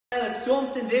Well, it's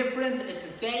something different. It's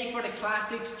a day for the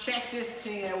classics. Check this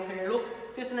thing out here.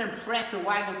 Look, this is an Impreza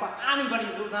Wagon for anybody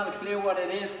who doesn't have a clue what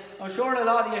it is. I'm sure a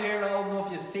lot of you here are old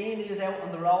enough, you've seen these out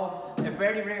on the roads. A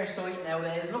very rare sight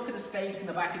nowadays. Look at the space in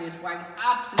the back of this wagon.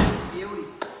 Absolute beauty.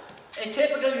 A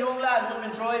typical young lad would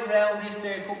have been driving around this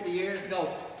there a couple of years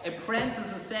ago.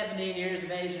 Apprentice is 17 years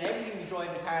of age and everything you drive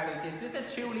a car like this. This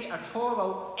is a 2-litre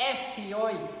turbo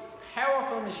STI.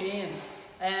 Powerful machine.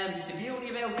 The beauty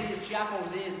about these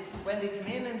Japos is when they come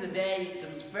in the day, there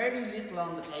was very little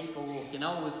on the paperwork, you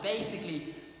know. It was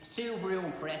basically a Subaru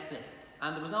Impreza,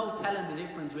 and there was no telling the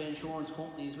difference with insurance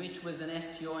companies, which was an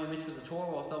STI and which was a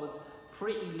turbo, so it's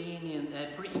pretty lenient,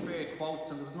 pretty fair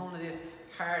quotes, and there was none of this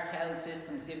cartel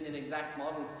systems giving you the exact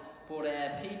models.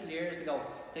 But people years ago,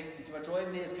 they were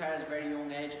driving these cars at a very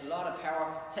young age, a lot of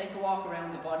power. Take a walk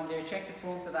around the body there, check the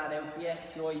front of that out, the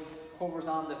STI covers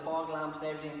on, the fog lamps and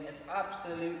everything. It's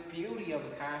absolute beauty of a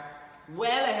car,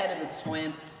 well ahead of its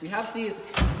time. We have these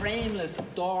frameless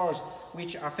doors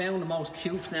which are found in most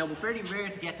coupes now, but very rare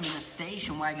to get them in a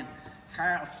station wagon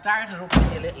car. I'll start it up and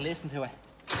give you a little listen to it.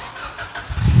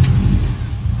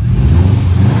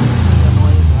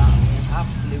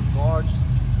 Absolute gorgeous.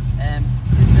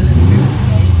 This is a little bit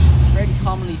stage, very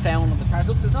commonly found on the cars.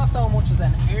 Look, there's not so much as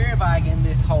an airbag in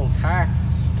this whole car.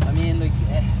 I mean, like,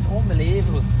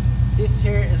 unbelievable. This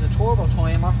here is a turbo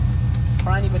timer.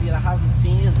 For anybody that hasn't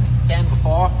seen them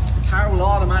before, the car will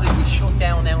automatically shut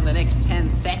down now in the next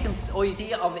 10 seconds. The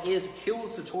idea of it is it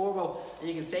cools the turbo and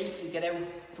you can safely get out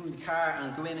from the car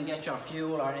and go in and get your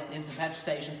fuel or into the petrol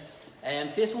station.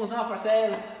 This one's not for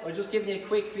sale. I'm just giving you a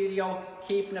quick video,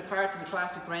 keeping it part of the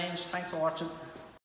classic range. Thanks for watching.